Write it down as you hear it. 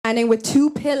standing with two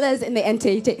pillars in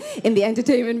the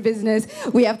entertainment business.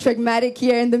 We have Trigmatic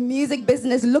here in the music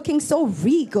business looking so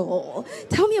regal.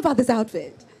 Tell me about this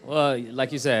outfit. Well,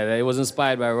 like you said, it was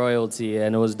inspired by royalty,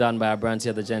 and it was done by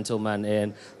Abrantia the Gentleman,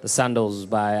 and the sandals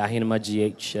by Ahinema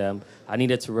GH. I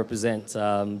needed to represent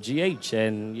GH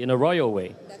and in a royal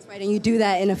way. That's right, and you do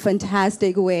that in a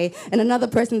fantastic way. And another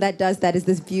person that does that is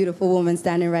this beautiful woman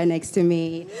standing right next to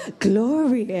me,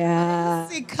 Gloria.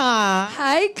 Sika.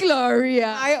 Hi,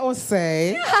 Gloria. Hi,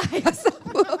 Osei. Hi.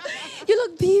 You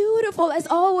look beautiful as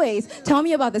always. Tell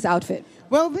me about this outfit.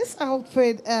 Well, this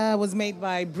outfit was made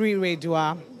by Brie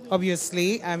Redua.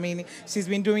 Obviously, I mean, she's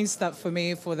been doing stuff for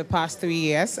me for the past 3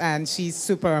 years, and she's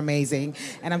super amazing.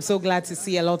 And I'm so glad to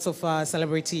see a lot of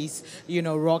celebrities,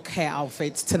 rock her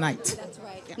outfits tonight. That's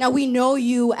right. Yeah. Now, we know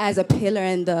you as a pillar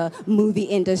in the movie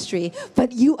industry,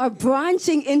 but you are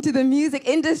branching into the music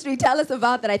industry. Tell us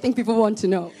about that. I think people want to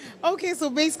know. Okay, so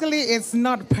basically, it's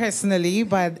not personally,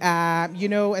 but,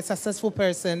 a successful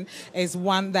person is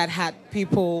one that had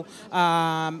people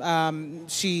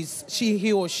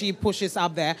he or she pushes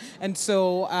up there. And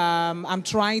so I'm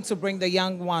trying to bring the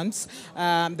young ones,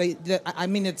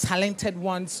 the talented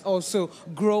ones also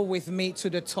grow with me to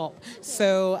the top.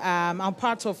 So I'm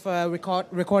part of a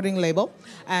recording label,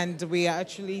 and we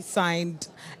actually signed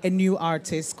a new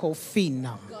artist called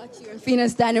Fina. Got you. And Fina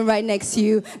standing right next to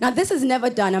you. Now, this is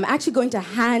never done. I'm actually going to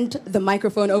hand the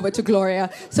microphone over to Gloria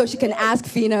so she can ask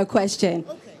Fina a question.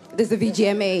 Okay. This is the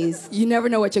VGMAs. You never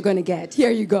know what you're going to get.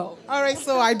 Here you go. All right,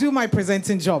 so I do my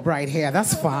presenting job right here.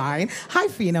 That's fine. Hi,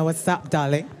 Fina. What's up,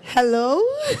 darling? Hello.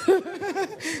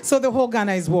 So the whole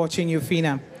Ghana is watching you,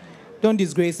 Fina. Don't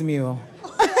disgrace me. Oh.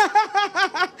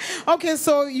 Okay,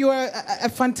 so you are a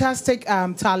fantastic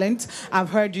talent. I've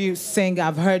heard you sing.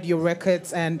 I've heard your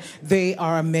records, and they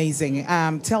are amazing.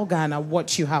 Tell Ghana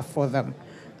what you have for them.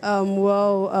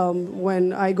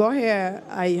 When I got here,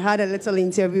 I had a little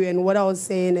interview, and what I was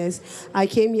saying is I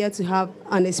came here to have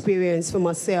an experience for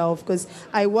myself because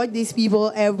I watch these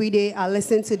people every day. I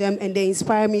listen to them, and they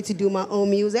inspire me to do my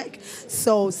own music.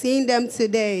 So seeing them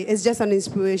today is just an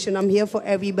inspiration. I'm here for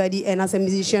everybody, and as a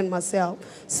musician myself.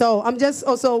 So I'm just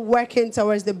also working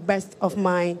towards the best of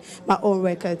my own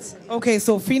records. Okay,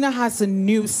 so Fina has a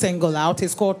new single out.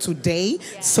 It's called Today.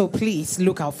 Yeah. So please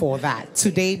look out for that.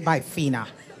 Today by Fina.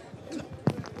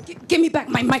 Give me back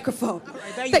my microphone.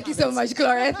 Right, Thank you so much,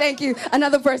 Gloria. Thank you.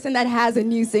 Another person that has a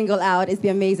new single out is the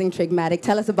amazing Trigmatic.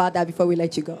 Tell us about that before we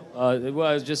let you go. It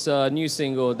was just a new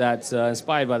single that's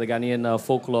inspired by the Ghanaian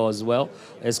folklore as well.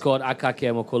 It's called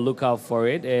Akake Moko. Look out for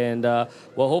it. And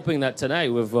we're hoping that tonight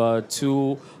with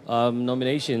two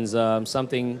nominations,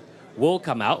 something will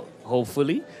come out,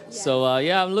 hopefully. Yeah. So,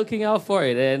 I'm looking out for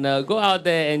it. And go out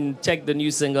there and check the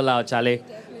new single out, Charlie.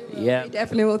 Yeah,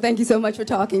 definitely will. Thank you so much for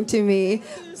talking to me.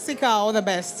 Sika, all the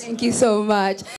best. Thank you so much.